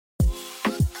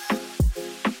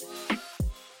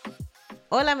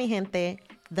Hola, mi gente.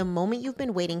 The moment you've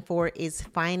been waiting for is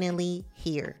finally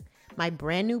here. My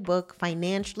brand new book,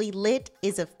 Financially Lit,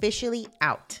 is officially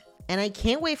out. And I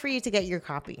can't wait for you to get your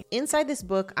copy. Inside this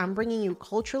book, I'm bringing you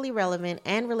culturally relevant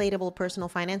and relatable personal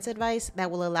finance advice that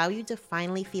will allow you to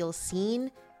finally feel seen,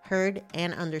 heard,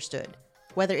 and understood.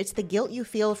 Whether it's the guilt you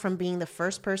feel from being the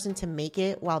first person to make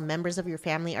it while members of your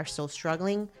family are still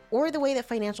struggling, or the way that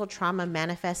financial trauma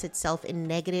manifests itself in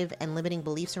negative and limiting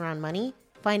beliefs around money,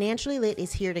 Financially Lit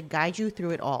is here to guide you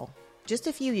through it all. Just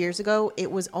a few years ago,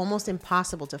 it was almost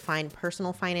impossible to find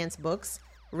personal finance books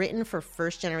written for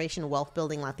first-generation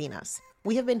wealth-building Latinas.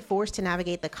 We have been forced to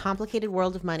navigate the complicated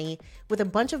world of money with a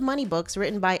bunch of money books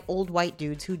written by old white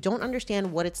dudes who don't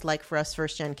understand what it's like for us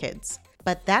first-gen kids.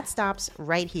 But that stops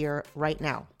right here, right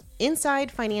now.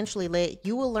 Inside Financially Lit,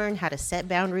 you will learn how to set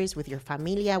boundaries with your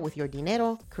familia, with your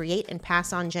dinero, create and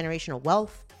pass on generational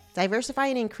wealth, diversify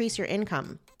and increase your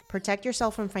income, protect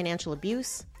yourself from financial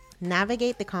abuse,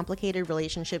 navigate the complicated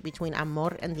relationship between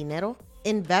amor and dinero,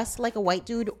 invest like a white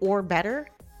dude or better,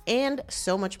 and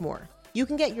so much more. You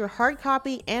can get your hard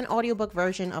copy and audiobook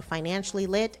version of Financially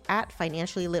Lit at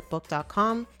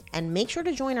financiallylitbook.com, and make sure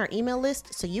to join our email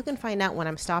list so you can find out when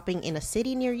I'm stopping in a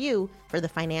city near you for the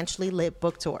Financially Lit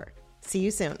book tour. See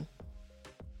you soon.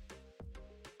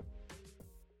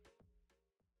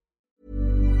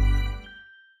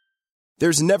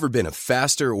 There's never been a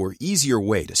faster or easier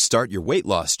way to start your weight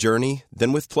loss journey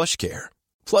than with PlushCare.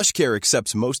 PlushCare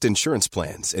accepts most insurance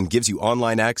plans and gives you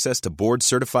online access to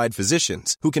board-certified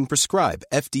physicians who can prescribe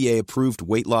FDA-approved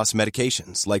weight loss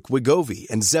medications like Wegovy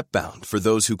and Zepbound for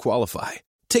those who qualify.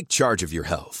 Take charge of your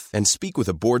health and speak with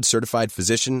a board-certified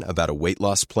physician about a weight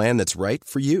loss plan that's right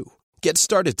for you. Get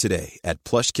started today at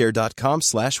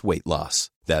plushcare.com/weight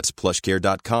loss. That's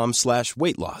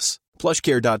plushcare.com/weight loss.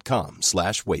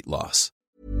 plushcare.com/weight loss.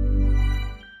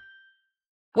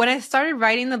 When I started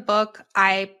writing the book,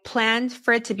 I planned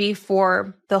for it to be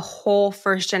for the whole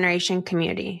first generation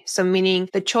community. So meaning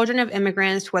the children of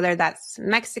immigrants, whether that's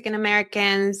Mexican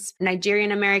Americans,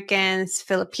 Nigerian Americans,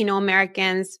 Filipino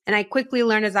Americans. And I quickly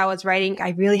learned as I was writing, I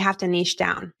really have to niche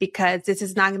down because this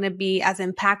is not going to be as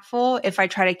impactful if I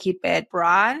try to keep it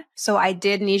broad. So I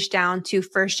did niche down to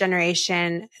first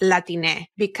generation Latine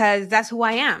because that's who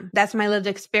I am. That's my lived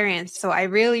experience. So I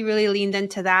really, really leaned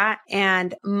into that.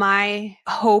 And my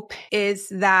hope is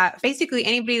that basically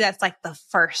anybody that's like the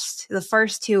first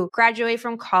to graduate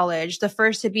from college, the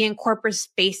first to be in corporate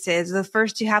spaces, the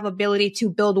first to have ability to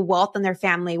build wealth in their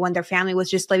family when their family was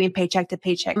just living paycheck to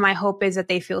paycheck. My hope is that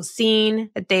they feel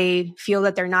seen, that they feel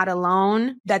that they're not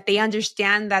alone, that they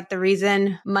understand that the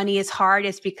reason money is hard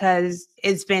is because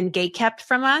it's been gatekept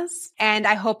from us. And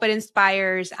I hope it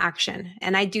inspires action.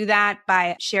 And I do that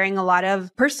by sharing a lot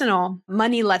of personal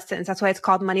money lessons. That's why it's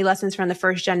called Money Lessons from the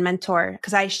First Gen Mentor,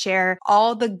 because I share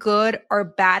all the good or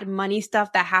bad money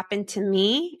stuff that happened to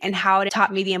me and how it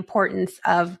taught me the importance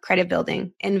of credit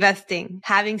building, investing,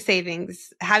 having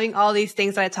savings, having all these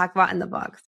things that I talk about in the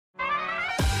book.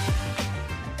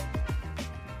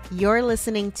 You're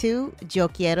listening to Yo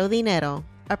Quiero Dinero,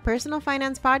 a personal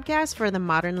finance podcast for the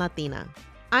modern Latina.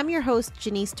 I'm your host,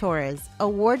 Janice Torres,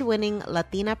 award-winning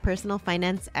Latina personal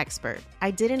finance expert.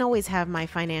 I didn't always have my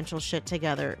financial shit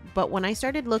together, but when I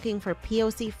started looking for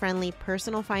POC-friendly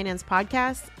personal finance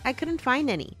podcasts, I couldn't find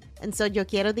any. And so Yo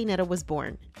Quiero Dinero was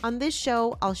born. On this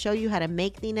show, I'll show you how to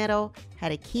make dinero, how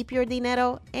to keep your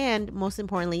dinero, and most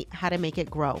importantly, how to make it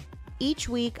grow. Each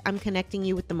week, I'm connecting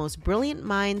you with the most brilliant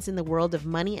minds in the world of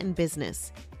money and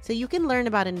business, so you can learn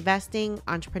about investing,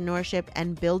 entrepreneurship,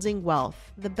 and building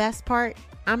wealth. The best part,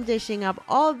 I'm dishing up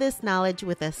all this knowledge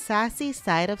with a sassy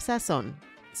side of sazon.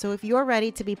 So if you're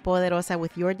ready to be poderosa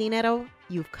with your dinero,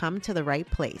 you've come to the right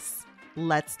place.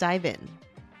 Let's dive in.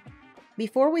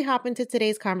 Before we hop into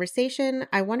today's conversation,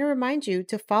 I want to remind you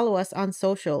to follow us on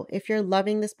social. If you're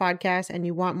loving this podcast and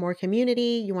you want more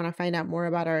community, you want to find out more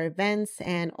about our events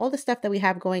and all the stuff that we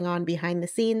have going on behind the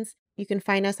scenes, you can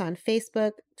find us on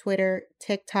Facebook, Twitter,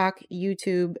 TikTok,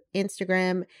 YouTube,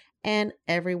 Instagram, and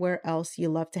everywhere else you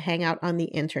love to hang out on the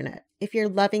internet. If you're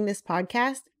loving this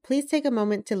podcast, please take a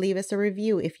moment to leave us a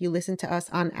review if you listen to us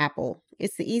on Apple.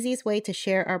 It's the easiest way to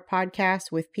share our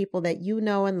podcast with people that you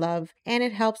know and love, and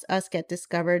it helps us get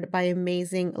discovered by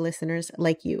amazing listeners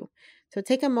like you. So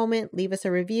take a moment, leave us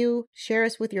a review, share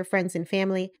us with your friends and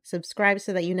family, subscribe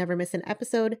so that you never miss an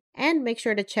episode, and make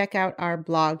sure to check out our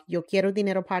blog,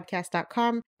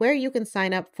 yoquierodineropodcast.com, where you can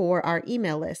sign up for our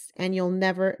email list and you'll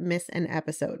never miss an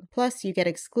episode. Plus, you get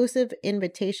exclusive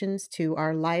invitations to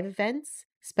our live events,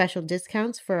 special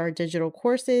discounts for our digital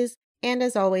courses, and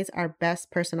as always, our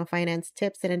best personal finance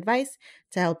tips and advice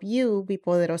to help you be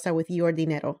poderosa with your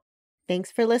dinero.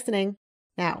 Thanks for listening.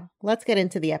 Now, let's get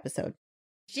into the episode.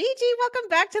 Gigi, welcome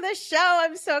back to the show.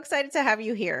 I'm so excited to have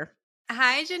you here.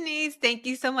 Hi, Janice. Thank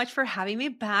you so much for having me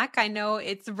back. I know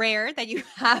it's rare that you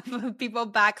have people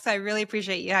back, so I really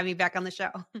appreciate you having me back on the show.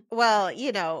 Well,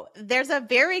 there's a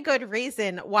very good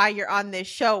reason why you're on this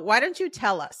show. Why don't you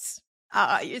tell us?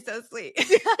 You're so sweet.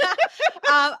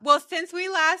 Well, since we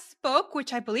last spoke,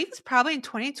 which I believe is probably in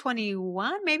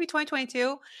 2021, maybe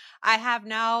 2022, I have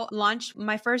now launched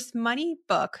my first money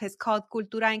book. It's called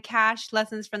Cultura and Cash,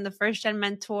 Lessons from the First Gen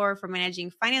Mentor for Managing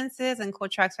Finances and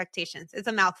Cultural Expectations. It's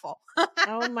a mouthful.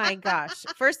 Oh my gosh.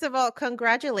 First of all,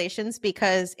 congratulations,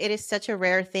 because it is such a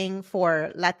rare thing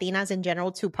for Latinas in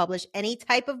general to publish any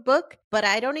type of book. But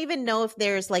I don't even know if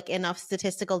there's like enough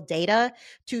statistical data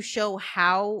to show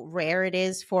how rare it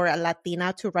is for a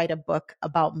Latina to write a book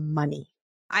about money.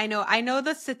 I know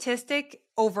the statistic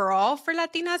overall for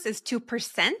Latinas is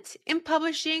 2% in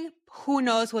publishing. Who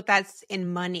knows what that's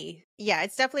in money? Yeah,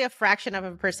 it's definitely a fraction of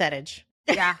a percentage.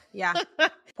 Yeah.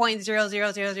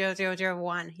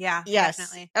 0.000001. Yeah, yes.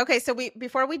 Definitely. Okay, so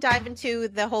before we dive into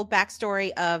the whole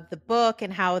backstory of the book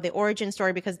and how the origin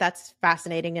story, because that's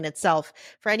fascinating in itself,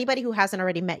 for anybody who hasn't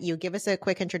already met you, give us a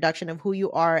quick introduction of who you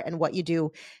are and what you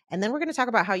do. And then we're going to talk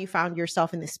about how you found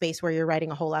yourself in this space where you're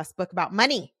writing a whole ass book about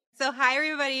money. So hi,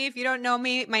 everybody. If you don't know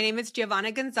me, my name is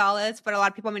Giovanna Gonzalez, but a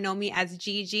lot of people may know me as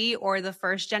Gigi or the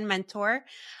First Gen Mentor.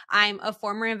 I'm a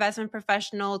former investment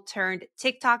professional turned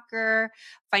TikToker,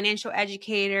 financial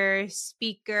educator,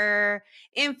 speaker,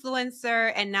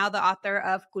 influencer, and now the author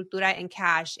of Cultura and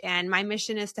Cash. And my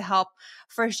mission is to help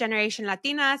first generation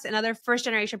Latinas and other first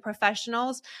generation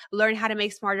professionals learn how to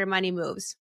make smarter money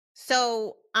moves.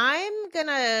 So I'm going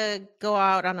to go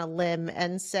out on a limb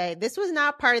and say this was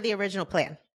not part of the original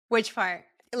plan. Which part?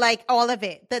 Like all of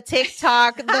it, the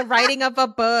TikTok, the writing of a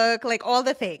book, like all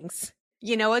the things.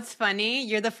 You know what's funny?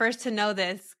 You're the first to know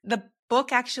this. The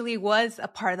book actually was a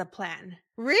part of the plan.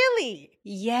 Really?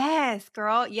 Yes,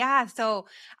 girl. Yeah. So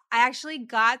I actually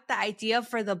got the idea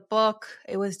for the book.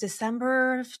 It was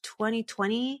December of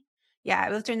 2020. Yeah,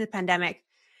 it was during the pandemic.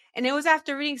 And it was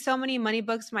after reading so many money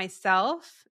books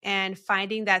myself and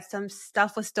finding that some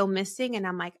stuff was still missing. And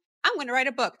I'm like, I'm going to write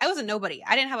a book. I was a nobody.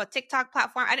 I didn't have a TikTok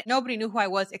platform. Nobody knew who I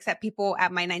was except people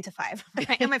at my 9 to 5,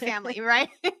 right? And my family, right?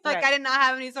 Right. I did not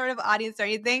have any sort of audience or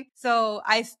anything. So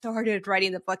I started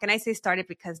writing the book. And I say started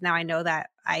because now I know that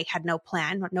I had no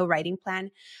plan, no writing plan.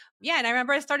 Yeah. And I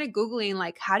remember I started Googling,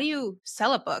 like, how do you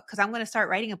sell a book? Because I'm going to start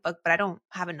writing a book, but I don't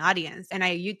have an audience. And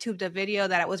I YouTubed a video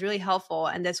that was really helpful.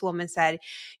 And this woman said,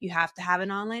 you have to have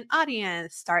an online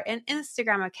audience, start an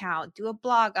Instagram account, do a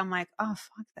blog. I'm like, oh,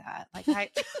 fuck that. Like,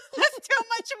 that's too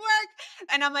much work.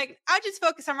 And I'm like, I'll just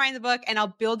focus on writing the book and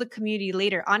I'll build a community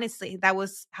later. Honestly, that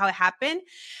was how it happened.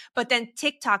 But then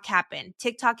TikTok happened.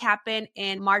 TikTok happened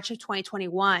in March of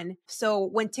 2021. So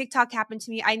when TikTok happened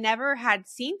to me, I never had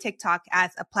seen TikTok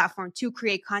as a platform to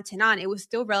create content on. It was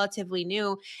still relatively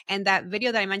new. And that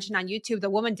video that I mentioned on YouTube, the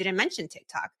woman didn't mention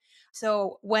TikTok.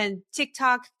 So when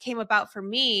TikTok came about for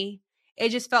me, it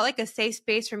just felt like a safe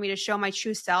space for me to show my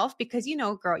true self because,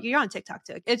 girl, you're on TikTok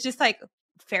too. It's just like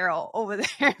feral over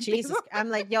there. Jesus. I'm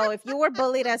like, yo, if you were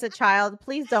bullied as a child,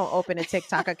 please don't open a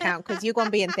TikTok account because you're going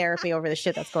to be in therapy over the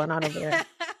shit that's going on over there.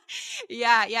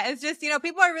 Yeah. It's just,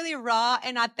 people are really raw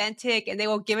and authentic and they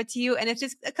will give it to you. And it's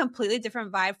just a completely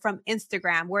different vibe from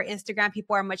Instagram, where Instagram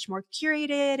people are much more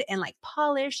curated and like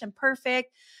polished and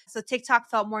perfect. So TikTok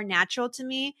felt more natural to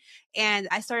me. And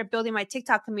I started building my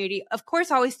TikTok community. Of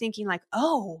course, always thinking like,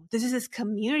 oh, this is this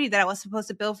community that I was supposed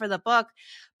to build for the book.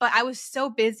 But I was so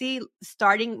busy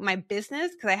starting my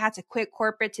business because I had to quit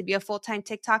corporate to be a full-time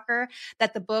TikToker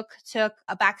that the book took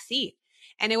a back seat.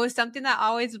 And it was something that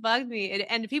always bugged me.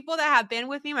 And people that have been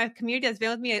with me, my community has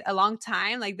been with me a long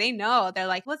time, like they know, they're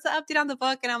like, what's the update on the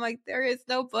book? And I'm like, there is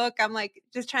no book. I'm like,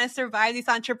 just trying to survive these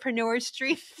entrepreneur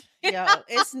streets. Yo,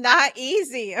 it's not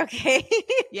easy. Okay.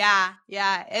 Yeah,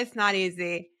 it's not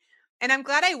easy. And I'm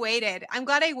glad I waited.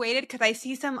 Because I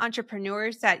see some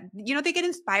entrepreneurs that, they get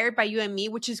inspired by you and me,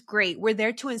 which is great. We're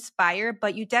there to inspire,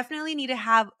 but you definitely need to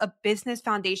have a business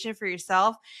foundation for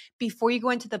yourself before you go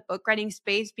into the book writing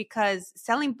space, because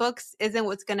selling books isn't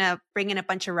what's going to bring in a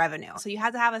bunch of revenue. So you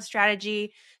have to have a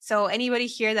strategy. So anybody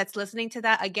here that's listening to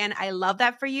that, again, I love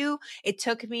that for you. It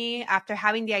took me, after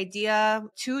having the idea,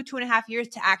 2.5 years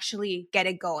to actually get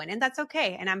it going. And that's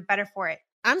okay. And I'm better for it.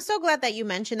 I'm so glad that you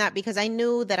mentioned that because I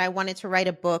knew that I wanted to write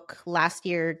a book last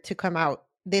year to come out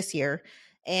this year.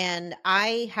 And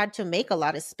I had to make a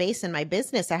lot of space in my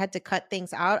business. I had to cut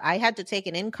things out. I had to take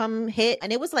an income hit,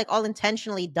 and it was like all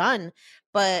intentionally done.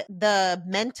 But the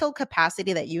mental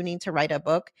capacity that you need to write a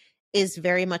book is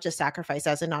very much a sacrifice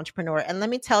as an entrepreneur. And let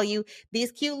me tell you,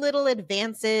 these cute little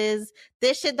advances,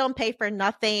 this shit don't pay for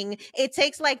nothing. It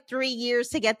takes like 3 years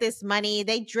to get this money.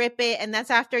 They drip it, and that's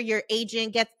after your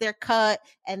agent gets their cut,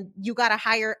 and you got to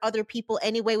hire other people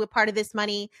anyway with part of this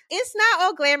money. It's not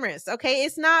all glamorous, okay?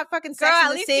 It's not fucking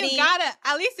Sex in the City.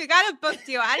 At least you got a book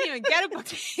deal. I didn't even get a book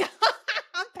deal.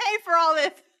 I'm paying for all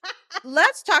this.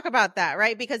 Let's talk about that,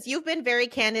 right? Because you've been very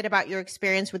candid about your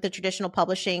experience with the traditional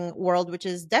publishing world, which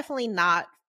is definitely not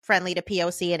friendly to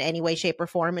POC in any way, shape, or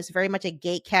form. It's very much a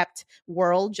gate-kept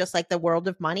world, just like the world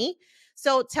of money.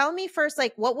 So tell me first,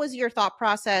 like, what was your thought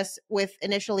process with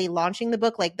initially launching the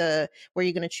book? Like, were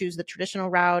you going to choose the traditional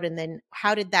route? And then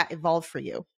how did that evolve for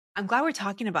you? I'm glad we're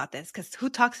talking about this because who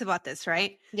talks about this,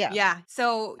 right? Yeah. Yeah.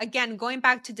 So again, going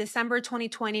back to December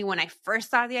 2020, when I first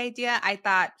thought of the idea, I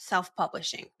thought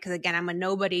self-publishing because again, I'm a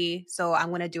nobody. So I'm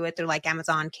going to do it through like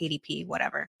Amazon, KDP,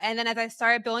 whatever. And then as I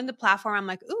started building the platform, I'm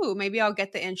like, ooh, maybe I'll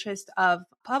get the interest of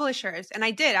publishers. And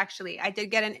I did actually. I did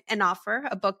get an offer,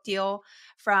 a book deal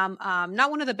from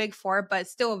not one of the big four, but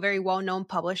still a very well-known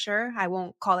publisher. I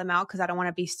won't call them out because I don't want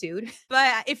to be sued.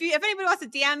 But if anybody wants to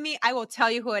DM me, I will tell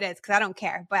you who it is because I don't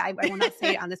care. But I will not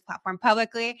say it on this platform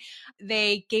publicly.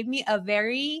 They gave me a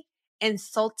very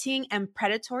insulting and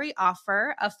predatory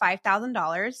offer of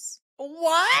 $5,000.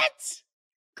 What?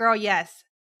 Girl, yes.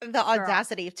 The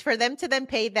audacity for them to then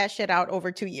pay that shit out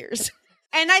over 2 years.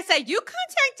 And I said, you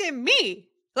contacted me.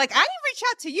 Like, I didn't reach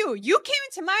out to you. You came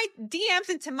into my DMs,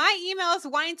 into my emails,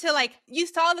 wanting to, like, you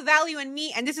saw the value in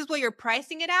me, and this is what you're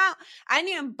pricing it out. I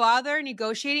didn't even bother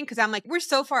negotiating because I'm like, we're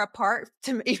so far apart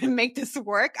to even make this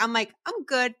work. I'm like, I'm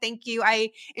good. Thank you.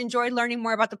 I enjoyed learning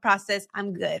more about the process.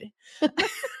 I'm good.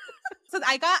 So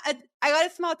I got a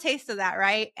small taste of that,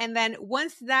 right? And then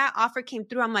once that offer came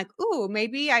through, I'm like, ooh,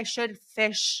 maybe I should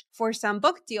fish for some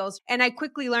book deals. And I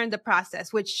quickly learned the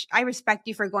process, which I respect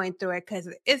you for going through it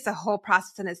because it's a whole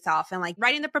process in itself. And like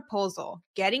writing the proposal,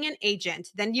 getting an agent,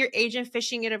 then your agent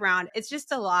fishing it around. It's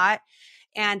just a lot.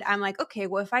 And I'm like, okay,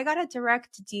 well, if I got a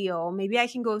direct deal, maybe I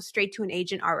can go straight to an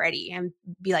agent already and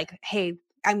be like, hey,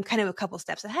 I'm kind of a couple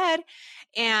steps ahead.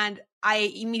 And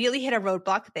I immediately hit a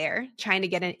roadblock there trying to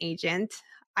get an agent.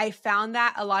 I found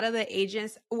that a lot of the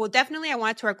agents, well, definitely I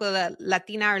wanted to work with a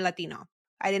Latina or Latino.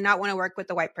 I did not want to work with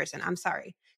the white person. I'm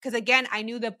sorry. Because again, I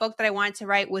knew the book that I wanted to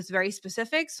write was very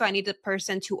specific. So I needed the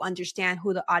person to understand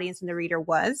who the audience and the reader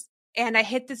was. And I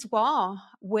hit this wall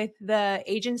with the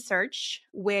agent search,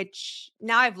 which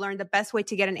now I've learned the best way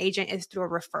to get an agent is through a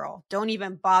referral. Don't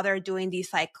even bother doing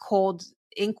these like cold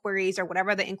inquiries or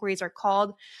whatever the inquiries are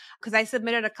called. Because I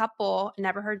submitted a couple,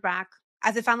 never heard back.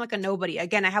 As if I'm like a nobody.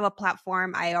 Again, I have a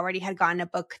platform. I already had gotten a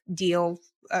book deal.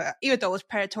 Even though it was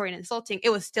predatory and insulting, it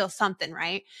was still something,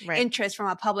 right? Interest from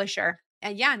a publisher.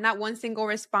 And yeah, not one single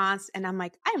response. And I'm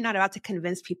like, I'm not about to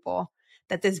convince people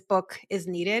that this book is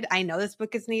needed. I know this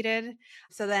book is needed.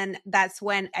 So then that's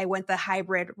when I went the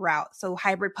hybrid route. So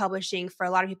hybrid publishing, for a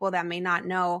lot of people that may not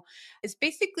know, is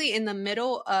basically in the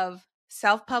middle of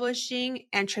self-publishing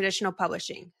and traditional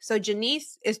publishing. So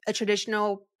Janice is a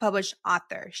traditional published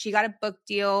author. She got a book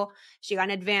deal. She got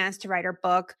an advance to write her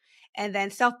book. And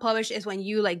then self-publish is when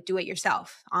you like do it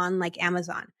yourself on like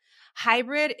Amazon.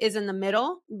 Hybrid is in the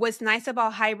middle. What's nice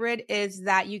about hybrid is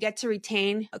that you get to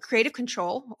retain a creative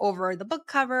control over the book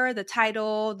cover, the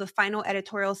title, the final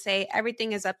editorial say,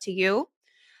 everything is up to you.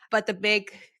 But the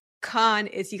big con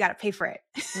is you got to pay for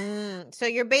it. So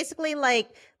you're basically like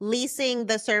leasing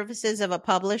the services of a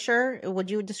publisher. Would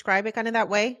you describe it kind of that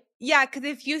way? Yeah, because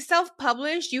if you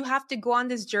self-publish, you have to go on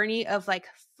this journey of like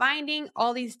finding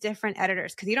all these different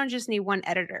editors because you don't just need one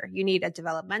editor. You need a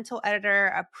developmental editor,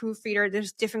 a proofreader.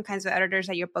 There's different kinds of editors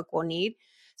that your book will need.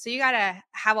 So you got to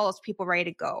have all those people ready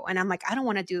to go. And I'm like, I don't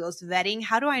want to do those vetting.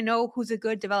 How do I know who's a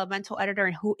good developmental editor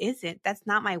and who isn't? That's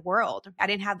not my world. I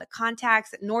didn't have the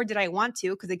contacts, nor did I want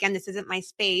to, because again, this isn't my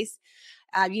space.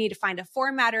 You need to find a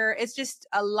formatter. It's just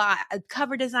a lot, a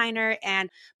cover designer. And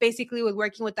basically with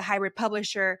working with the hybrid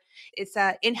publisher, it's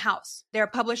in-house. They're a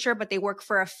publisher, but they work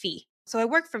for a fee. So it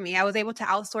worked for me. I was able to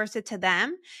outsource it to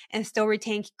them and still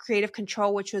retain creative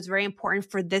control, which was very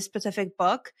important for this specific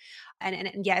book.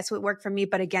 And yes, it worked for me.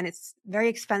 But again, it's very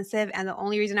expensive. And the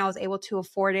only reason I was able to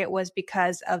afford it was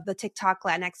because of the TikTok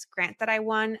Latinx grant that I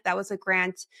won. That was a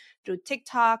grant through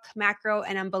TikTok, Macro,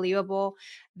 and Unbelievable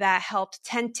that helped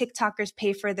 10 TikTokers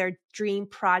pay for their dream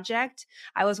project.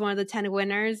 I was one of the 10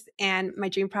 winners. And my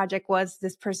dream project was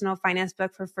this personal finance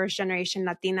book for first generation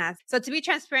Latinas. So to be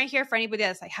transparent here for anybody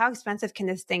that's like, how expensive can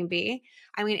this thing be?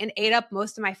 I mean, it ate up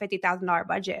most of my $50,000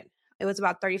 budget. It was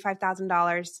about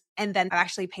 $35,000. And then I've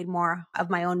actually paid more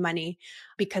of my own money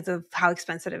because of how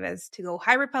expensive it is to go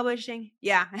hybrid publishing.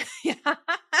 Yeah. Yeah.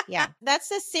 Yeah,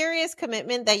 that's a serious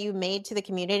commitment that you made to the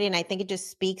community. And I think it just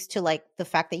speaks to like the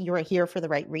fact that you're here for the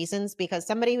right reasons, because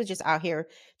somebody who's just out here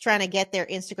trying to get their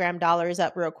Instagram dollars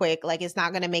up real quick, like it's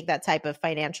not going to make that type of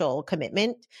financial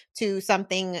commitment to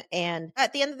something. And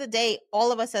at the end of the day,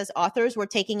 all of us as authors, we're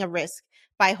taking a risk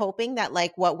by hoping that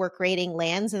like what we're creating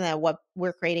lands and that what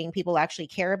we're creating people actually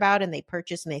care about and they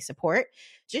purchase and they support.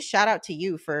 Just shout out to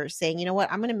you for saying, you know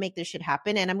what, I'm going to make this shit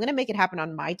happen and I'm going to make it happen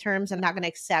on my terms. I'm not going to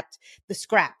accept the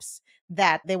scraps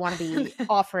that they want to be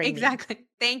offering. Exactly. Me.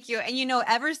 Thank you. And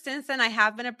ever since then, I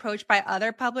have been approached by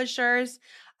other publishers.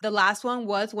 The last one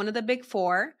was one of the big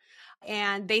four.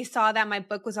 And they saw that my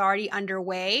book was already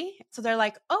underway. So they're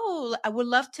like, oh, I would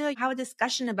love to have a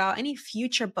discussion about any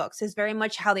future books, is very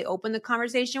much how they opened the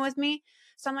conversation with me.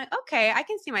 So I'm like, okay, I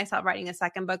can see myself writing a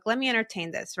second book. Let me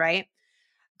entertain this, right?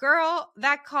 Girl,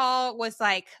 that call was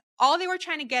like, all they were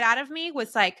trying to get out of me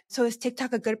was like, so is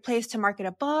TikTok a good place to market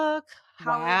a book?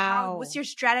 What's your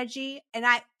strategy? And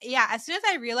as soon as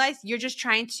I realized you're just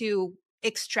trying to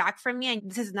extract from me and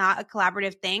this is not a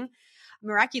collaborative thing,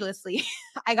 miraculously,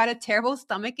 I got a terrible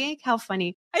stomach ache. How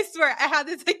funny. I swear I had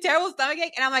this like terrible stomach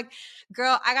ache and I'm like,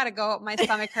 girl, I gotta go. My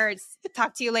stomach hurts.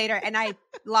 Talk to you later. And I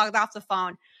logged off the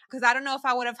phone. Because I don't know if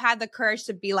I would have had the courage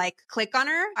to be like, click on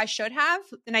her. I should have.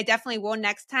 And I definitely will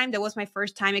next time. That was my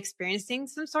first time experiencing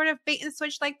some sort of bait and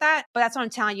switch like that. But that's what I'm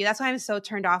telling you. That's why I'm so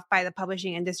turned off by the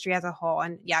publishing industry as a whole.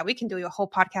 And yeah, we can do a whole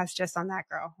podcast just on that,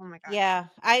 girl. Oh my God. Yeah.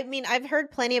 I mean, I've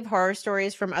heard plenty of horror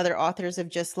stories from other authors of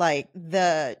just like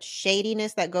the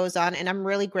shadiness that goes on. And I'm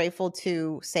really grateful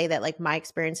to say that like my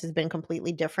experience has been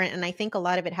completely different. And I think a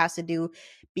lot of it has to do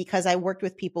because I worked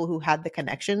with people who had the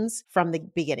connections from the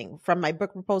beginning, from my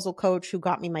book proposal coach who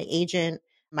got me my agent.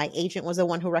 My agent was the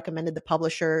one who recommended the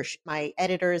publisher. My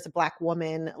editor is a Black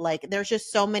woman. Like there's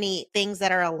just so many things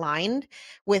that are aligned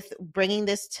with bringing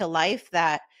this to life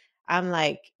that I'm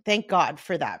like, thank God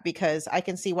for that, because I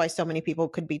can see why so many people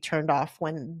could be turned off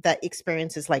when that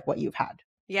experience is like what you've had.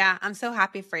 Yeah, I'm so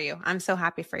happy for you. I'm so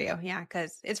happy for you. Yeah,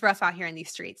 because it's rough out here in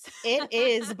these streets. It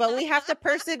is, but we have to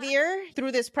persevere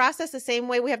through this process the same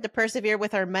way we have to persevere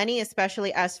with our money,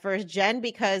 especially us first gen,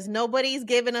 because nobody's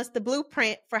given us the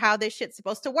blueprint for how this shit's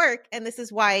supposed to work. And this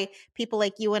is why people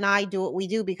like you and I do what we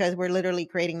do, because we're literally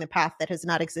creating the path that has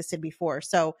not existed before.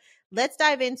 So let's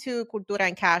dive into Cultura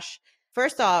and Cash.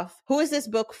 First off, who is this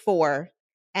book for?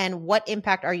 And what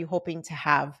impact are you hoping to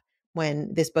have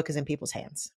when this book is in people's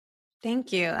hands?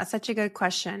 Thank you. That's such a good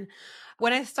question.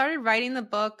 When I started writing the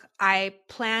book, I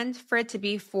planned for it to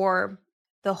be for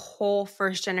the whole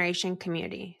first generation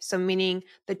community. So meaning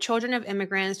the children of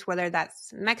immigrants, whether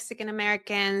that's Mexican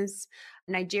Americans,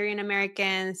 Nigerian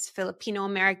Americans, Filipino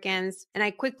Americans. And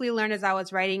I quickly learned as I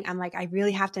was writing, I'm like, I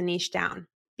really have to niche down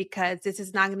because this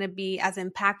is not going to be as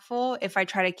impactful if I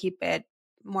try to keep it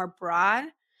more broad.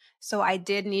 So I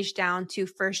did niche down to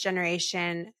first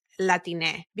generation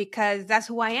Latine because that's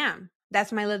who I am.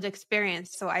 That's my lived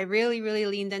experience. So I really, really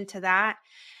leaned into that.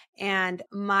 And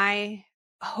my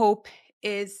hope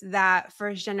is that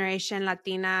first generation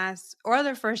Latinas or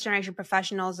other first generation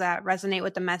professionals that resonate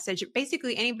with the message,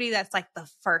 basically anybody that's like the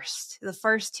first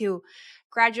to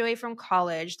graduate from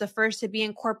college, the first to be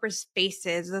in corporate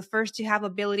spaces, the first to have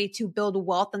ability to build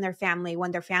wealth in their family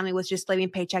when their family was just living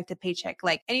paycheck to paycheck.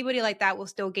 Like anybody like that will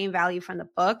still gain value from the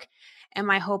book. And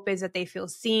my hope is that they feel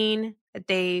seen, that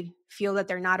they feel that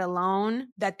they're not alone,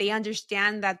 that they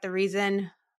understand that the reason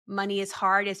money is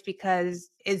hard is because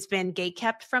it's been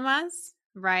gatekept from us,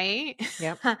 right?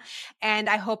 Yep. And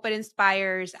I hope it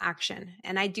inspires action.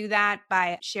 And I do that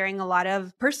by sharing a lot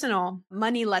of personal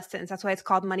money lessons. That's why it's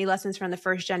called Money Lessons from the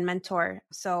First Gen Mentor.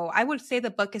 So I would say the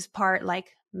book is part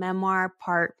like memoir,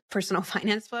 part personal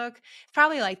finance book. It's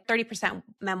probably like 30%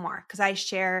 memoir because I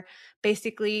share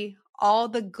basically all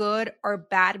the good or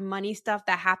bad money stuff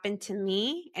that happened to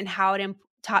me and how it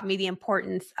taught me the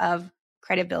importance of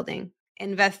credit building,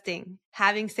 investing,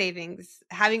 having savings,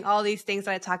 having all these things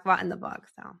that I talk about in the book.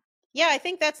 So yeah, I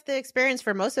think that's the experience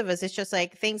for most of us. It's just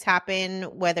like things happen,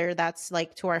 whether that's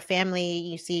like to our family,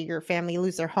 you see your family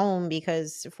lose their home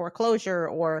because of foreclosure,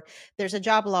 or there's a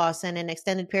job loss and an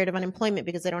extended period of unemployment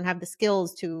because they don't have the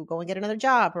skills to go and get another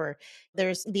job, or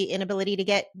there's the inability to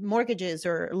get mortgages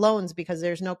or loans because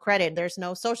there's no credit, there's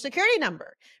no social security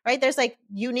number, right? There's like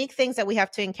unique things that we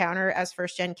have to encounter as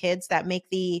first gen kids that make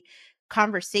the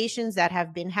conversations that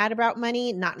have been had about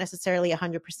money not necessarily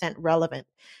 100% relevant.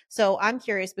 So I'm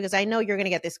curious because I know you're going to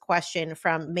get this question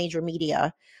from major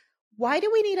media. Why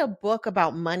do we need a book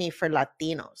about money for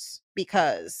Latinos?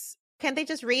 Because can't they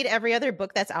just read every other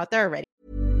book that's out there already?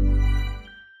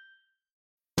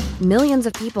 Millions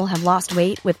of people have lost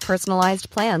weight with personalized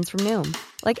plans from Noom.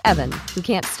 Like Evan, who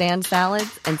can't stand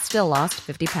salads and still lost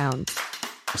 50 pounds.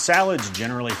 Salads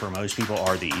generally for most people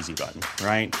are the easy button,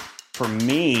 right? For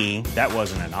me, that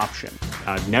wasn't an option.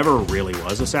 I never really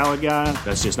was a salad guy.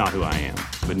 That's just not who I am.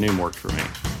 But Noom worked for me.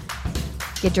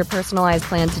 Get your personalized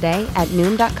plan today at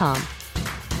Noom.com.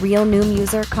 Real Noom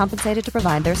user compensated to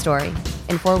provide their story.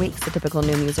 In 4 weeks, the typical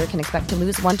Noom user can expect to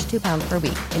lose 1 to 2 pounds per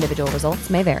week. Individual results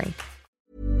may vary.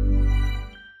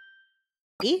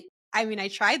 I mean, I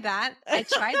tried that.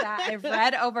 I've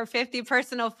read over 50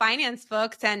 personal finance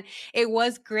books, and it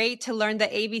was great to learn the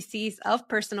ABCs of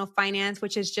personal finance,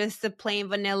 which is just the plain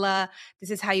vanilla. This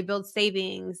is how you build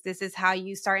savings. This is how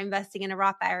you start investing in a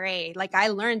Roth IRA. Like, I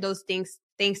learned those things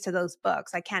thanks to those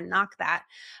books. I can't knock that.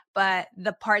 But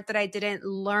the part that I didn't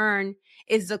learn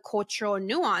is the cultural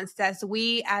nuance, as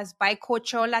we as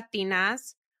bicultural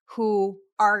Latinas who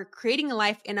are creating a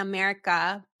life in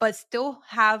America, but still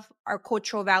have our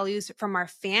cultural values from our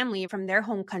family, from their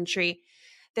home country,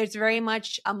 there's very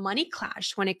much a money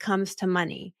clash when it comes to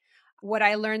money. What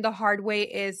I learned the hard way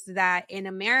is that in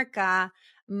America,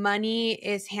 money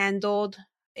is handled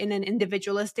in an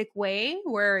individualistic way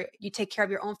where you take care of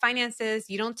your own finances.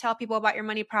 You don't tell people about your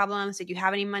money problems. If you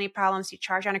have any money problems, you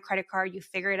charge on a credit card, you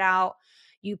figure it out,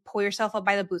 you pull yourself up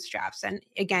by the bootstraps. And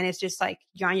again, it's just like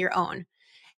you're on your own.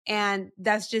 And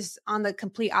that's just on the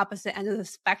complete opposite end of the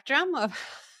spectrum of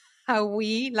how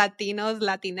we Latinos,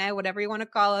 Latina, whatever you want to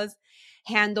call us,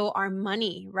 handle our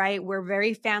money, right? We're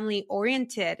very family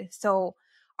oriented. So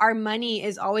our money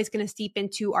is always going to seep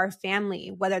into our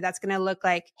family, whether that's going to look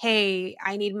like, hey,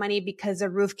 I need money because the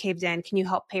roof caved in. Can you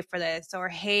help pay for this? Or,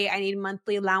 hey, I need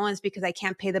monthly allowance because I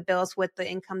can't pay the bills with the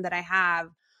income that I have.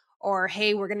 Or,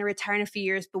 hey, we're going to retire in a few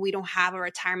years, but we don't have a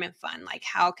retirement fund. Like,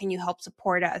 how can you help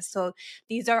support us? So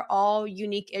these are all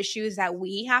unique issues that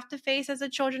we have to face as the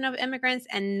children of immigrants,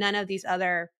 and none of these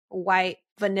other white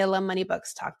vanilla money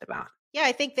books talked about. Yeah,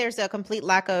 I think there's a complete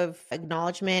lack of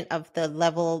acknowledgement of the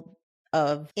level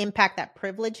of impact that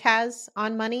privilege has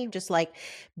on money. Just like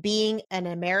being an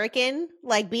American,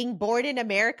 like being born in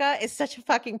America is such a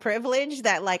fucking privilege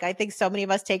that like I think so many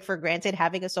of us take for granted,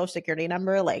 having a social security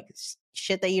number, like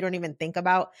shit that you don't even think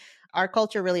about. Our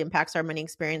culture really impacts our money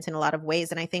experience in a lot of ways.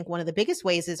 And I think one of the biggest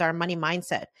ways is our money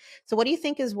mindset. So what do you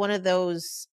think is one of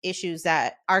those issues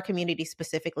that our community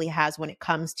specifically has when it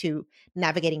comes to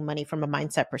navigating money from a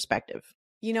mindset perspective?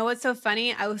 You know what's so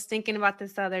funny? I was thinking about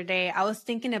this the other day. I was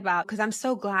thinking about, because I'm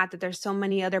so glad that there's so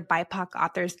many other BIPOC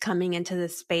authors coming into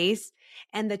this space.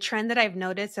 And the trend that I've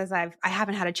noticed as I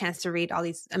haven't had a chance to read all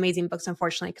these amazing books,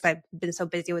 unfortunately, because I've been so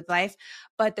busy with life.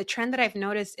 But the trend that I've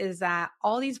noticed is that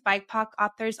all these BIPOC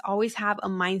authors always have a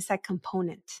mindset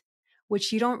component,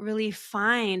 which you don't really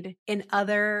find in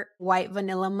other white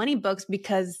vanilla money books,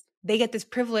 because they get this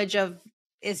privilege of,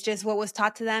 it's just what was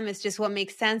taught to them. It's just what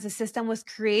makes sense. The system was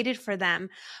created for them.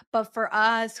 But for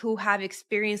us who have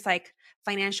experienced like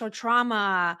financial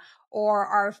trauma, or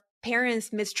our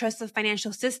parents' mistrust of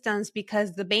financial systems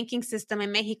because the banking system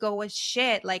in Mexico was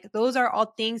shit, like those are all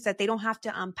things that they don't have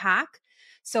to unpack.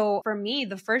 So for me,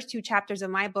 the first 2 chapters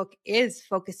of my book is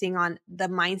focusing on the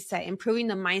mindset,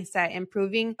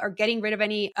 improving or getting rid of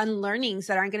any unlearnings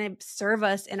that aren't going to serve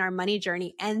us in our money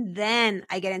journey. And then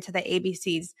I get into the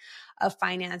ABCs of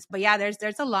finance. But yeah,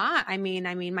 there's a lot. I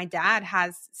mean, my dad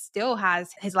still has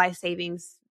his life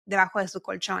savings debajo de su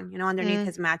colchón, underneath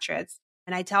his mattress.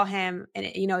 And I tell him, and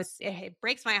it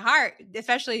breaks my heart,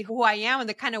 especially who I am and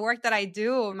the kind of work that I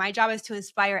do. My job is to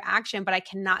inspire action, but I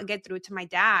cannot get through to my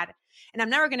dad. And I'm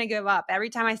never going to give up. Every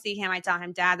time I see him, I tell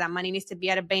him, Dad, that money needs to be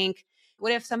at a bank.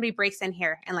 What if somebody breaks in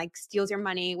here and like steals your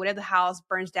money? What if the house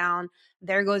burns down?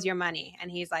 There goes your money. And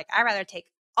he's like, I'd rather take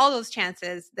all those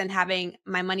chances than having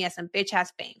my money at some bitch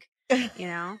ass bank,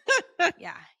 Yeah.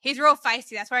 He's real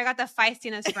feisty. That's where I got the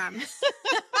feistiness from.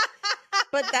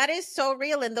 But that is so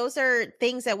real. And those are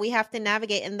things that we have to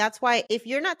navigate. And that's why if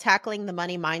you're not tackling the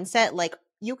money mindset, like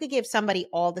you could give somebody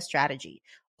all the strategy,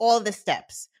 all the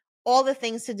steps, all the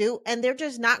things to do, and they're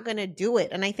just not going to do it.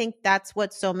 And I think that's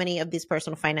what so many of these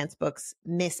personal finance books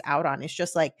miss out on. It's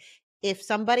just like, if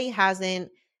somebody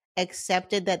hasn't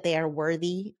accepted that they are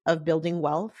worthy of building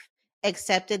wealth,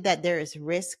 accepted that there is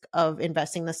risk of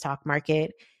investing in the stock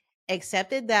market,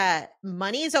 accepted that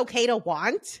money is okay to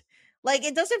want, like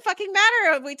it doesn't fucking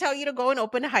matter if we tell you to go and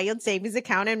open a high yield savings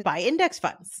account and buy index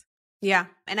funds. Yeah.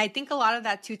 And I think a lot of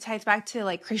that too ties back to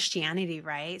like Christianity,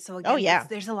 right? So again,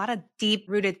 there's a lot of deep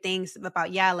rooted things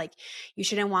about, like you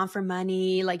shouldn't want for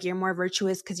money, like you're more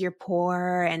virtuous because you're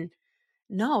poor. And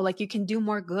no, like you can do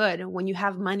more good when you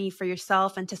have money for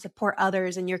yourself and to support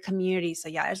others in your community. So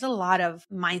yeah, there's a lot of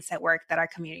mindset work that our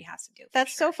community has to do.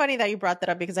 That's so funny that you brought that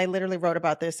up because I literally wrote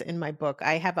about this in my book.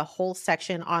 I have a whole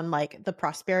section on like the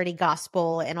prosperity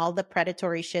gospel and all the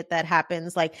predatory shit that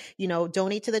happens, like,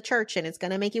 donate to the church and it's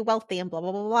going to make you wealthy and blah,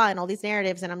 blah, blah, blah, and all these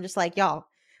narratives. And I'm just like, y'all,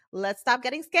 let's stop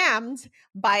getting scammed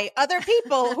by other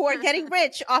people who are getting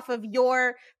rich off of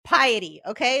your piety.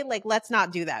 Okay. Like, let's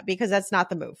not do that because that's not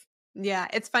the move. Yeah,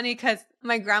 it's funny because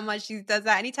my grandma, she does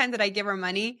that. Anytime that I give her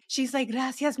money, she's like,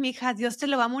 gracias, mija, Dios te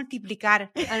lo va a multiplicar.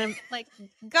 And I'm like,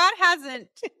 God hasn't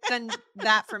done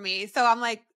that for me. So I'm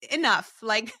like, enough.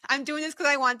 Like, I'm doing this because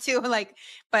I want to. Like,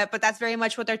 but that's very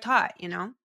much what they're taught,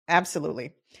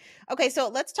 Absolutely. Okay, so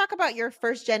let's talk about your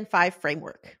first Gen 5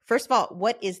 framework. First of all,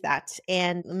 what is that?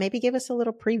 And maybe give us a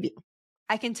little preview.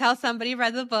 I can tell somebody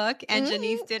read the book, and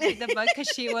Janice did read the book because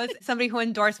she was somebody who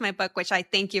endorsed my book, which I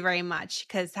thank you very much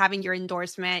because having your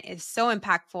endorsement is so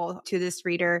impactful to this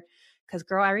reader because,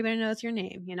 girl, everybody knows your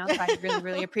name, so I really,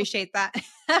 really appreciate that.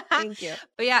 Thank you.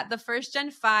 But yeah, the first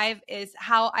Gen 5 is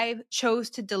how I chose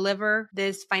to deliver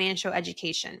this financial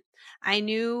education. I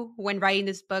knew when writing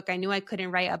this book, I knew I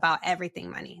couldn't write about everything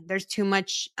money. There's too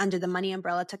much under the money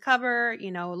umbrella to cover,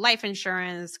 life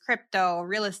insurance, crypto,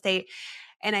 real estate.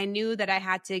 And I knew that I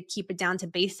had to keep it down to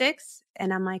basics.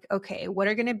 And I'm like, okay, what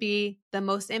are going to be the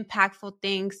most impactful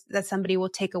things that somebody will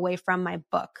take away from my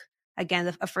book?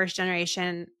 Again, a first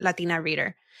generation Latina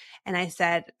reader. And I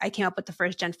said, I came up with the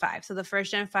first Gen 5. So the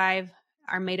first Gen 5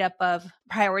 are made up of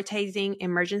prioritizing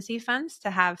emergency funds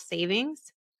to have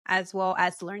savings, as well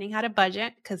as learning how to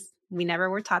budget, because we never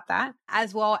were taught that,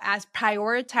 as well as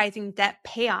prioritizing debt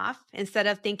payoff instead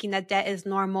of thinking that debt is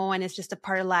normal and it's just a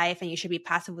part of life and you should be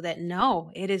passive with it.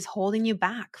 No, it is holding you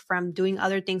back from doing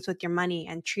other things with your money,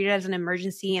 and treat it as an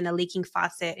emergency and a leaking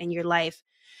faucet in your life.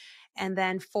 And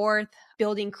then fourth,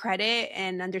 building credit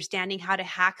and understanding how to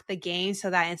hack the game so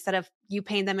that instead of you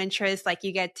paying them interest, like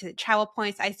you get to travel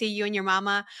points. I see you and your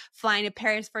mama flying to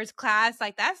Paris first class.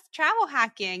 Like that's travel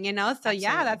hacking, So Absolutely.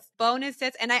 Yeah, that's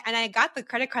bonuses. And I got the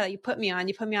credit card that you put me on.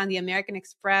 You put me on the American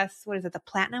Express. What is it? The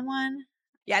platinum one?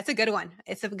 Yeah, it's a good one.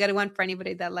 It's a good one for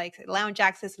anybody that likes lounge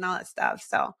access and all that stuff.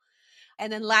 So.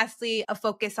 And then lastly, a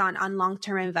focus on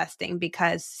long-term investing,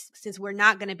 because since we're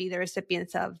not going to be the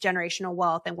recipients of generational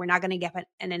wealth and we're not going to get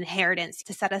an inheritance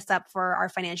to set us up for our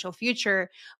financial future,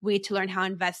 we need to learn how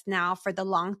to invest now for the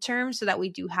long term so that we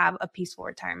do have a peaceful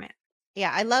retirement.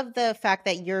 Yeah, I love the fact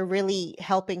that you're really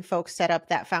helping folks set up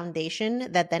that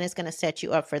foundation that then is going to set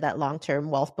you up for that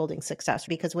long-term wealth building success.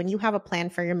 Because when you have a plan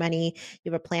for your money,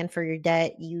 you have a plan for your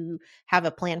debt, you have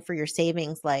a plan for your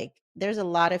savings, like there's a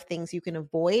lot of things you can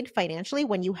avoid financially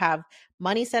when you have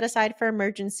money set aside for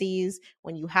emergencies,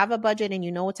 when you have a budget and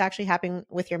you know what's actually happening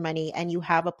with your money, and you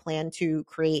have a plan to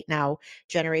create now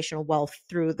generational wealth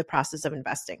through the process of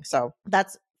investing. So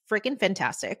that's freaking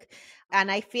fantastic. And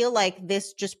I feel like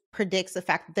this just predicts the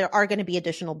fact that there are going to be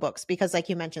additional books because, like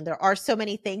you mentioned, there are so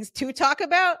many things to talk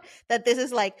about that this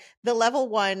is like the level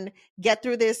 1, get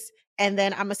through this, and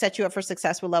then I'm going to set you up for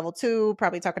success with level 2,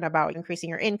 probably talking about increasing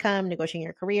your income, negotiating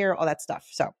your career, all that stuff.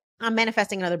 So I'm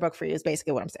manifesting another book for you is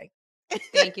basically what I'm saying.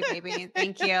 Thank you, baby.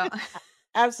 Thank you.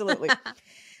 Absolutely.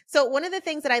 So one of the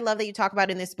things that I love that you talk about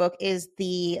in this book is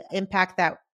the impact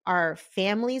that our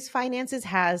family's finances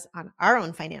has on our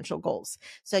own financial goals.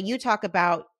 So you talk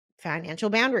about financial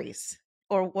boundaries,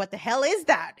 or what the hell is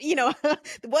that?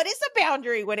 What is a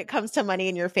boundary when it comes to money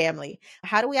in your family?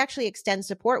 How do we actually extend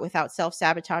support without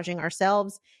self-sabotaging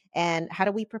ourselves? And how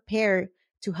do we prepare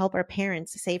to help our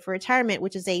parents save for retirement,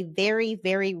 which is a very,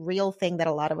 very real thing that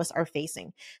a lot of us are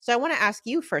facing. So I want to ask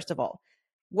you, first of all,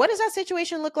 what does that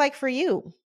situation look like for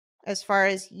you as far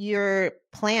as your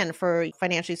plan for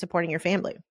financially supporting your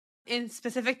family? In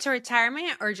specific to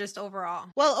retirement or just overall?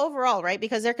 Well, overall, right?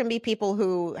 Because there can be people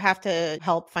who have to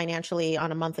help financially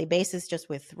on a monthly basis just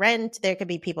with rent. There could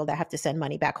be people that have to send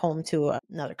money back home to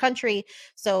another country.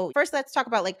 So first, let's talk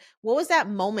about what was that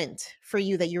moment for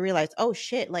you that you realized, oh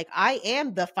shit, I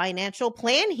am the financial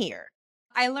plan here?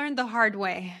 I learned the hard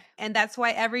way. And that's why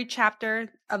every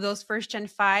chapter of those first Gen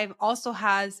 5 also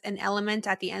has an element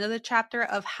at the end of the chapter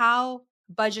of how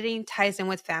budgeting ties in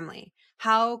with family,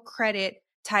 how credit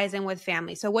ties in with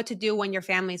family. So what to do when your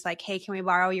family's like, hey, can we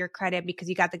borrow your credit because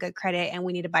you got the good credit and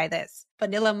we need to buy this?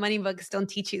 Vanilla money books don't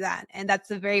teach you that. And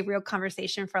that's a very real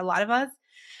conversation for a lot of us.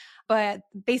 But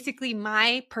basically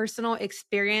my personal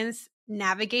experience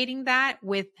navigating that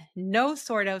with no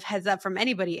sort of heads up from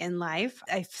anybody in life,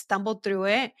 I stumbled through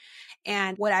it.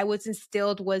 And what I was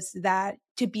instilled was that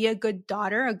to be a good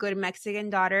daughter, a good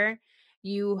Mexican daughter,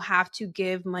 you have to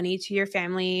give money to your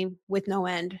family with no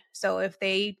end. So if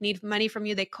they need money from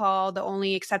you, they call. The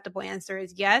only acceptable answer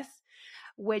is yes.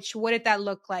 Which, what did that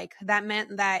look like? That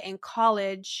meant that in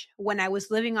college, when I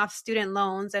was living off student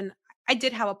loans, and I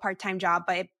did have a part-time job,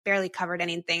 but it barely covered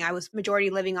anything. I was majority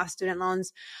living off student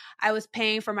loans. I was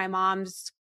paying for my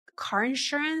mom's car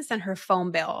insurance and her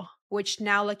phone bill, which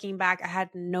now looking back, I had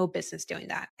no business doing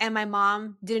that. And my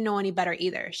mom didn't know any better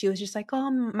either. She was just like,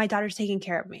 oh, my daughter's taking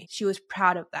care of me. She was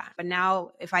proud of that. But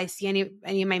now if I see any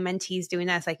of my mentees doing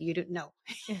that, it's like, you don't know.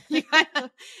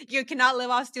 You cannot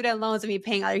live off student loans and be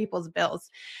paying other people's bills.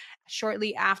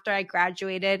 Shortly after I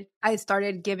graduated, I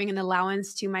started giving an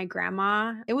allowance to my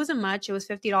grandma. It wasn't much. It was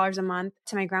 $50 a month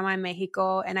to my grandma in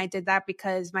Mexico. And I did that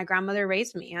because my grandmother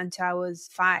raised me until I was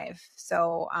 5.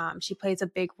 So she plays a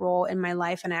big role in my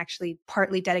life. And I actually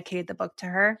partly dedicated the book to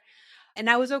her. And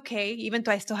I was okay, even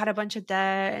though I still had a bunch of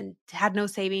debt and had no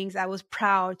savings. I was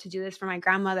proud to do this for my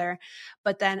grandmother.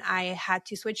 But then I had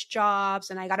to switch jobs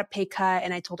and I got a pay cut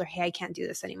and I told her, hey, I can't do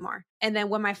this anymore. And then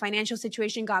when my financial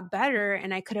situation got better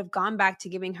and I could have gone back to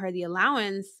giving her the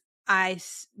allowance, I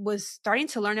was starting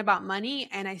to learn about money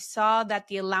and I saw that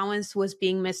the allowance was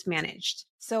being mismanaged.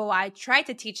 So I tried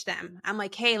to teach them. I'm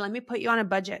like, hey, let me put you on a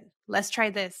budget. Let's try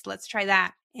this. Let's try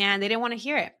that. And they didn't want to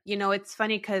hear it. You know, it's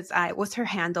funny because what's her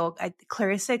handle?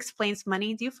 Clarissa Explains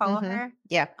Money. Do you follow her?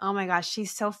 Yeah. Oh my gosh,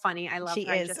 she's so funny. I love She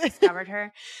her. is. I just discovered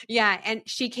her. Yeah. And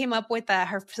she came up with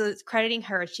her, crediting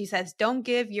her. She says, don't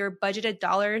give your budgeted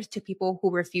dollars to people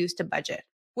who refuse to budget,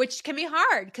 which can be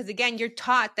hard because, again, you're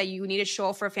taught that you need to show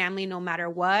up for family no matter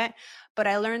what. But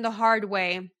I learned the hard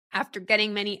way. After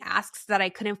getting many asks that I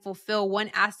couldn't fulfill, one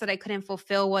ask that I couldn't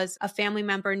fulfill was a family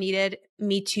member needed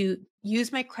me to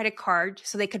use my credit card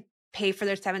so they could pay for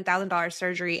their $7,000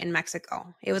 surgery in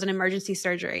Mexico. It was an emergency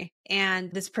surgery.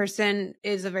 And this person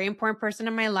is a very important person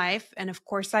in my life. And of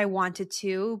course I wanted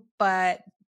to, but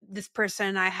this person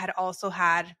and I had also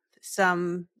had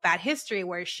some bad history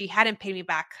where she hadn't paid me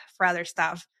back for other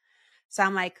stuff. So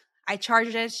I'm like, I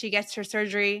charged it. She gets her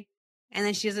surgery and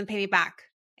then she doesn't pay me back.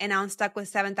 And now I'm stuck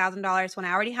with $7,000 when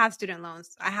I already have student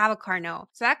loans. I have a car note.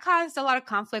 So that caused a lot of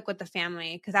conflict with the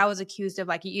family because I was accused of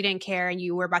like, you didn't care and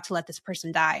you were about to let this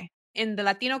person die. In the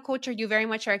Latino culture, you very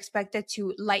much are expected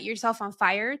to light yourself on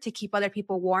fire to keep other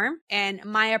people warm. And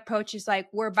my approach is like,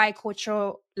 we're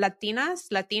bicultural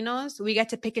Latinos. We get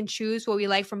to pick and choose what we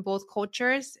like from both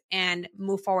cultures and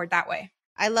move forward that way.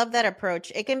 I love that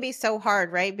approach. It can be so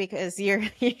hard, right? Because you're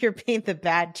being the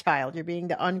bad child. You're being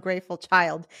the ungrateful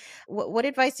child. What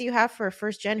advice do you have for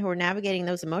first gen who are navigating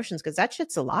those emotions? Because that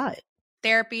shit's a lot.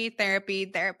 Therapy.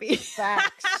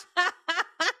 Facts.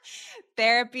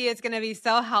 Therapy is going to be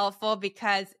so helpful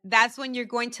because that's when you're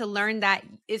going to learn that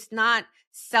it's not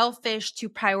selfish to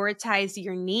prioritize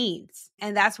your needs.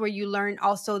 And that's where you learn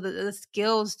also the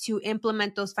skills to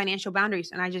implement those financial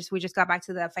boundaries. And we just got back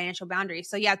to the financial boundaries.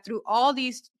 So yeah, through all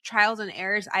these trials and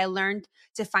errors, I learned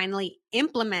to finally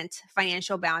implement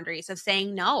financial boundaries of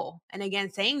saying no. And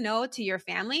again, saying no to your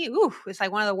family, it's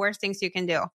like one of the worst things you can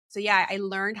do. So yeah, I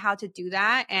learned how to do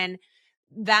that. And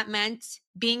that meant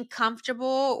being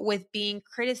comfortable with being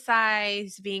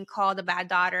criticized, being called a bad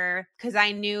daughter, because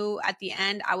I knew at the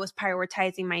end I was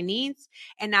prioritizing my needs.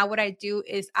 And now what I do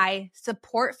is I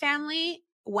support family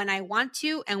when I want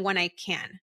to and when I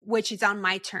can, which is on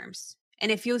my terms.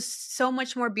 And it feels so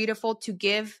much more beautiful to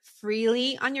give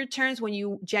freely on your terms when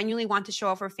you genuinely want to show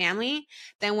up for family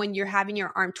than when you're having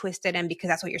your arm twisted and because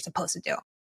that's what you're supposed to do.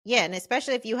 Yeah. And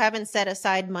especially if you haven't set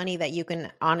aside money that you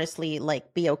can honestly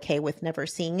like be okay with never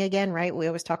seeing again, right? We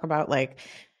always talk about like,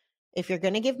 if you're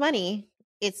going to give money,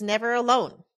 it's never a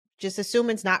loan. Just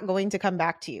assume it's not going to come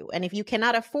back to you. And if you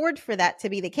cannot afford for that to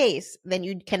be the case, then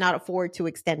you cannot afford to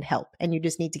extend help and you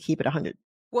just need to keep it 100.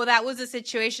 Well, that was the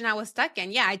situation I was stuck in.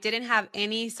 Yeah, I didn't have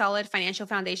any solid financial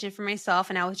foundation for myself.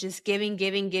 And I was just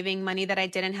giving money that I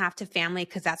didn't have to family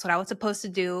because that's what I was supposed to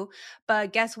do.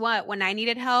 But guess what? When I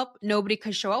needed help, nobody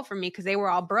could show up for me because they were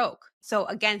all broke. So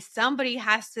again, somebody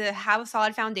has to have a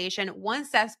solid foundation.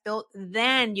 Once that's built,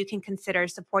 then you can consider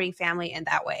supporting family in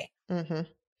that way. Mm-hmm.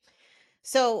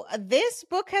 So this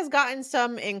book has gotten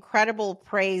some incredible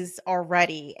praise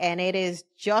already, and it is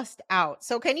just out.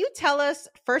 So can you tell us,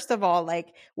 first of all,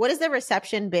 like, what has the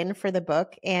reception been for the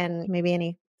book and maybe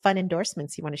any fun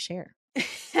endorsements you want to share?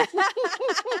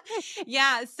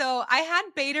 Yeah. So I had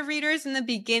beta readers in the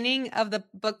beginning of the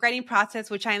book writing process,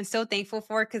 which I am so thankful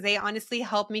for because they honestly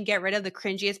helped me get rid of the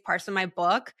cringiest parts of my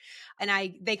book.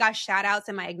 And they got shout outs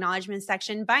in my acknowledgement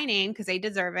section by name because they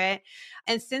deserve it.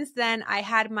 And since then I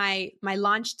had my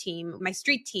launch team, my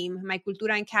street team, my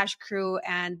Cultura and Cash crew.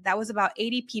 And that was about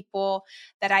 80 people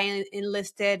that I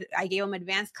enlisted. I gave them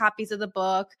advanced copies of the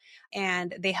book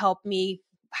and they helped me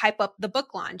hype up the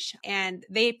book launch, and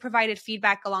they provided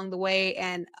feedback along the way.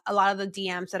 And a lot of the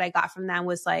DMs that I got from them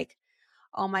was like,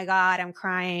 oh my God, I'm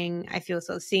crying. I feel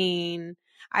so seen.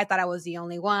 I thought I was the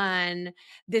only one.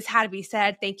 This had to be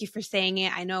said. Thank you for saying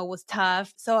it. I know it was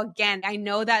tough. So again, I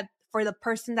know that for the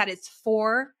person that it's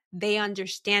for, they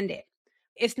understand it.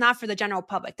 It's not for the general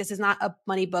public. This is not a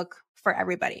money book for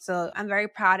everybody. So I'm very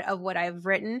proud of what I've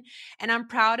written. And I'm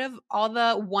proud of all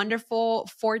the wonderful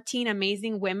 14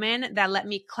 amazing women that let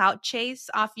me clout chase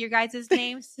off your guys'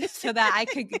 names so that I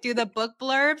could do the book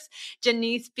blurbs.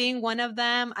 Janice being one of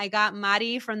them. I got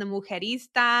Mari from the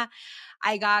Mujerista.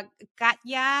 I got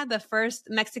Katya, the first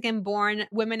Mexican-born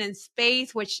woman in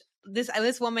space, which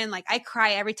this woman, like, I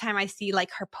cry every time I see like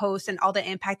her posts and all the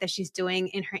impact that she's doing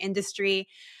in her industry.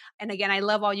 And again, I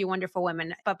love all you wonderful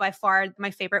women, but by far my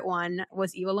favorite one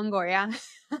was Eva Longoria.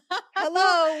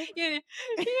 Hello. Yes,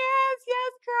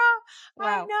 girl.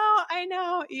 Wow. I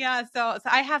know. Yeah. So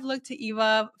I have looked to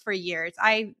Eva for years.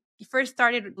 I first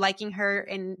started liking her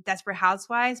in Desperate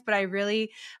Housewives, but I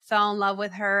really fell in love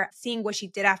with her seeing what she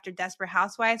did after Desperate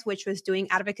Housewives, which was doing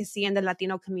advocacy in the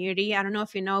Latino community. I don't know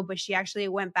if you know, but she actually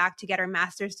went back to get her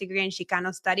master's degree in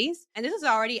Chicano studies. And this was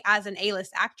already as an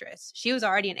A-list actress. She was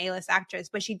already an A-list actress,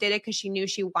 but she did it because she knew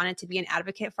she wanted to be an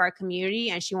advocate for our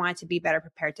community and she wanted to be better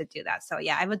prepared to do that. So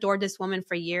yeah, I've adored this woman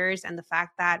for years. And the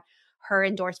fact that her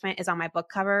endorsement is on my book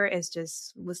cover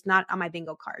was not on my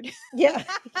bingo card. Yeah.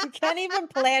 You can't even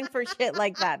plan for shit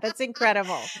like that. That's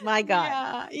incredible. My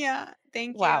God. Yeah.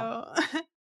 Thank Wow. you.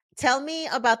 Tell me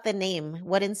about the name.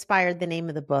 What inspired the name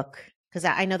of the book? Because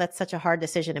I know that's such a hard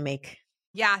decision to make.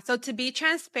 Yeah. So to be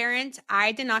transparent,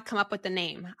 I did not come up with the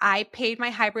name. I paid my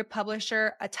hybrid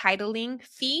publisher a titling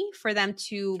fee for them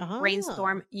to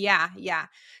brainstorm. Yeah.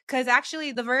 Because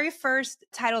actually the very first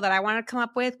title that I wanted to come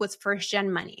up with was First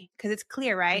Gen Money, because it's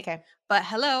clear, right? Okay. But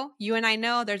hello, you and I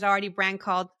know there's already a brand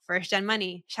called First Gen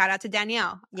Money. Shout out to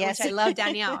Danielle. Yes. Which I love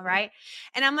Danielle, right?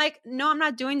 And I'm like, no, I'm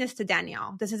not doing this to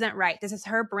Danielle. This isn't right. This is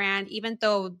her brand. Even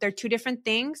though they're two different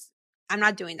things, I'm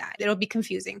not doing that. It'll be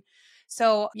confusing.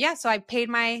 So yeah, so I paid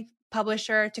my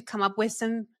publisher to come up with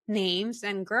some names,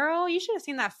 and girl, you should have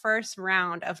seen that first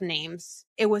round of names.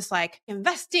 It was like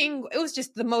investing. It was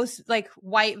just the most like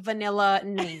white vanilla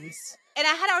names. And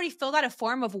I had already filled out a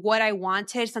form of what I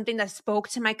wanted, something that spoke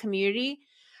to my community.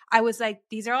 I was like,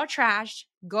 these are all trash.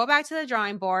 Go back to the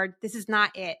drawing board. This is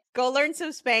not it. Go learn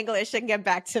some Spanglish and get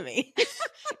back to me.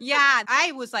 Yeah,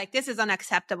 I was like, this is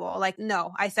unacceptable. Like,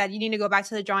 no, I said, you need to go back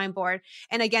to the drawing board.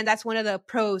 And again, that's one of the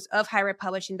pros of hybrid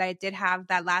publishing, that I did have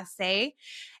that last say.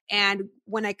 And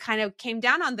when I kind of came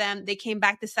down on them, they came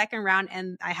back the second round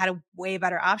and I had a way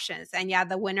better options. And yeah,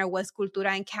 the winner was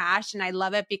Cultura and Cash. And I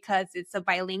love it because it's a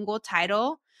bilingual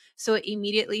title. So it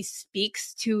immediately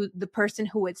speaks to the person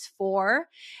who it's for.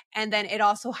 And then it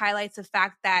also highlights the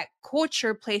fact that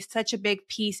culture plays such a big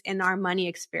piece in our money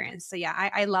experience. So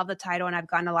yeah, I love the title and I've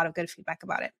gotten a lot of good feedback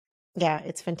about it. Yeah,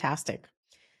 it's fantastic.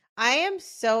 I am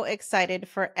so excited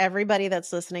for everybody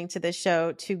that's listening to this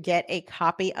show to get a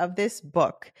copy of this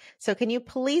book. So can you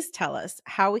please tell us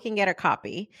how we can get a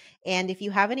copy? And if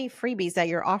you have any freebies that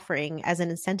you're offering as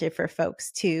an incentive for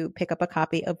folks to pick up a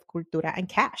copy of Cultura and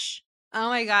Cash. Oh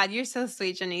my God, you're so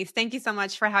sweet, Janice. Thank you so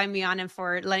much for having me on and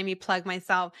for letting me plug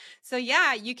myself. So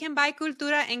yeah, you can buy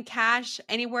Cultura and Cash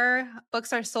anywhere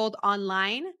books are sold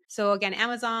online. So again,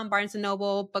 Amazon, Barnes &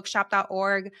 Noble,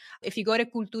 bookshop.org. If you go to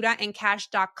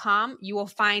culturaandcash.com, you will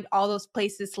find all those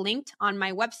places linked on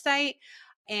my website.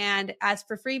 And as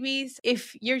for freebies,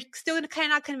 if you're still kind of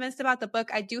not convinced about the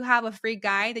book, I do have a free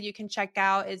guide that you can check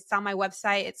out. It's on my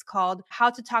website. It's called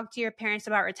How to Talk to Your Parents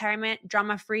About Retirement,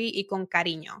 Drama Free y con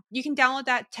Cariño. You can download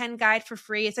that 10 guide for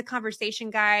free. It's a conversation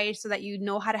guide so that you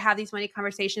know how to have these money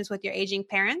conversations with your aging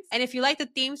parents. And if you like the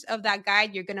themes of that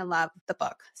guide, you're going to love the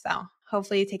book. So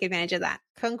hopefully you take advantage of that.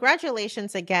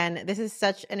 Congratulations again. This is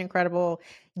such an incredible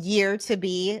year to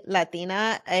be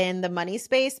Latina in the money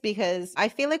space, because I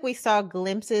feel like we saw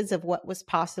glimpses of what was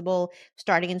possible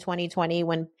starting in 2020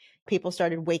 when people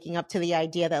started waking up to the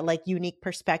idea that like unique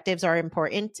perspectives are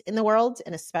important in the world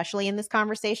and especially in this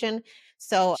conversation.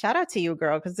 So shout out to you,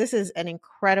 girl, because this is an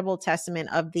incredible testament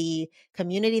of the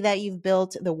community that you've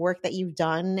built, the work that you've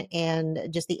done, and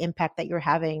just the impact that you're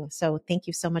having. So thank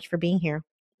you so much for being here.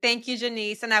 Thank you,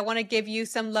 Janice. And I want to give you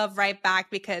some love right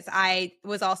back because I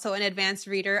was also an advanced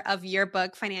reader of your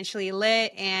book, Financially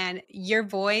Lit, and your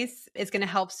voice is going to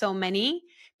help so many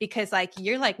because like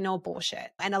you're like no bullshit.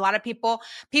 And a lot of people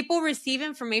receive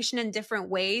information in different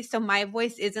ways. So my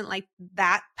voice isn't like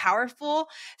that powerful.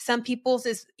 Some people's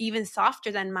is even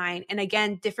softer than mine. And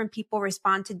again, different people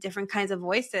respond to different kinds of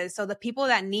voices. So the people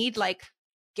that need like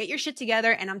get your shit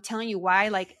together. And I'm telling you why,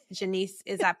 like Janice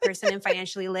is that person in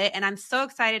Financially Lit. And I'm so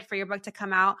excited for your book to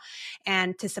come out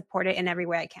and to support it in every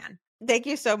way I can. Thank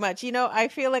you so much. You know, I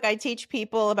feel like I teach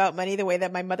people about money the way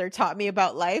that my mother taught me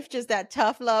about life, just that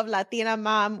tough love, Latina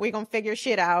mom, we're going to figure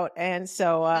shit out. And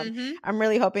so I'm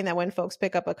really hoping that when folks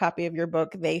pick up a copy of your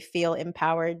book, they feel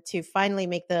empowered to finally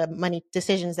make the money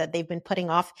decisions that they've been putting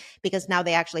off because now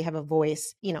they actually have a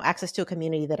voice, you know, access to a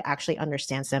community that actually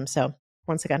understands them. So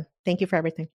once again, thank you for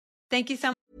everything. Thank you so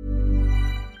much.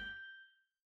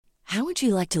 How would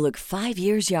you like to look 5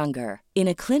 years younger? In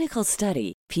a clinical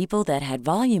study, people that had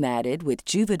volume added with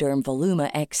Juvederm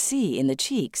Voluma XC in the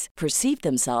cheeks perceived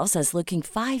themselves as looking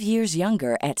 5 years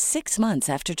younger at 6 months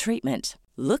after treatment.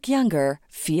 Look younger,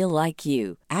 feel like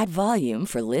you. Add volume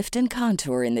for lift and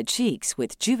contour in the cheeks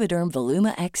with Juvederm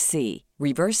Voluma XC.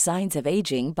 Reverse signs of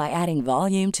aging by adding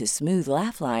volume to smooth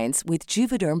laugh lines with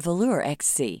Juvederm Volure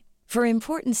XC. For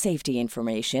important safety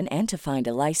information and to find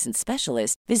a licensed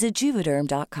specialist, visit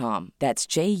Juvederm.com. That's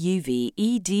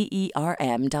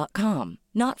JUVEDERM.com.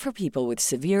 Not for people with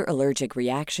severe allergic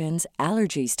reactions,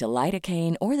 allergies to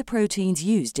lidocaine, or the proteins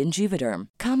used in Juvederm.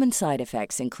 Common side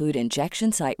effects include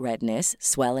injection site redness,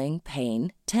 swelling,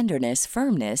 pain, tenderness,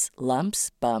 firmness,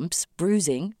 lumps, bumps,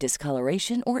 bruising,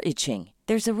 discoloration, or itching.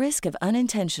 There's a risk of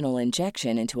unintentional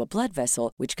injection into a blood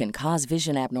vessel, which can cause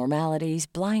vision abnormalities,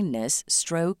 blindness,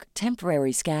 stroke,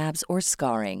 temporary scabs, or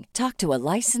scarring. Talk to a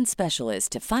licensed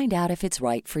specialist to find out if it's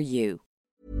right for you.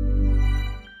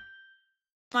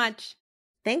 Much.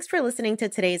 Thanks for listening to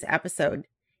today's episode.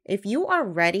 If you are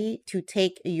ready to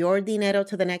take your dinero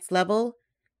to the next level,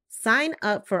 sign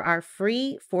up for our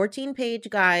free 14-page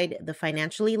guide, The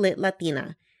Financially Lit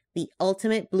Latina, the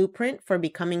ultimate blueprint for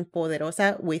becoming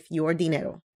poderosa with your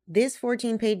dinero. This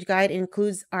 14-page guide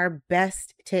includes our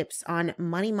best tips on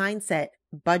money mindset,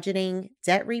 budgeting,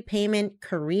 debt repayment,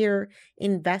 career,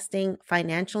 investing,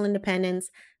 financial independence,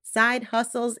 side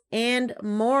hustles, and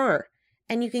more.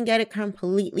 And you can get it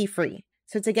completely free.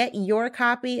 So to get your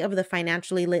copy of The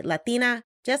Financially Lit Latina,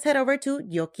 just head over to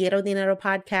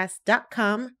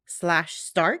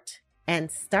YoQuieroDineroPodcast.com/start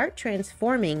and start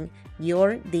transforming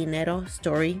your dinero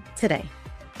story today.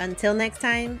 Until next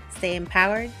time, stay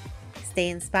empowered, stay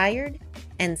inspired,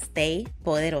 and stay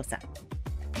poderosa.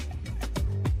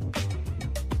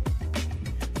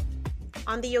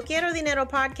 On the Yo Quiero Dinero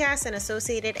podcast and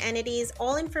associated entities,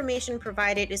 all information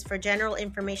provided is for general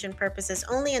information purposes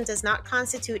only and does not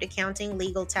constitute accounting,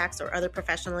 legal, tax, or other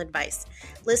professional advice.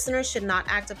 Listeners should not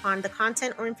act upon the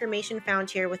content or information found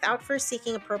here without first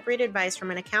seeking appropriate advice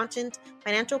from an accountant,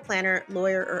 financial planner,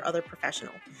 lawyer, or other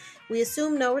professional. We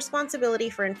assume no responsibility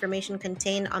for information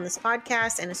contained on this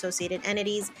podcast and associated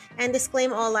entities and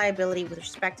disclaim all liability with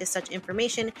respect to such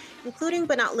information, including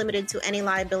but not limited to any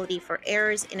liability for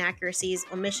errors, inaccuracies,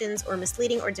 omissions, or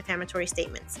misleading or defamatory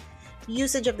statements.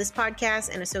 Usage of this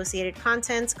podcast and associated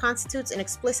contents constitutes an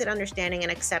explicit understanding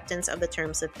and acceptance of the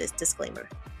terms of this disclaimer.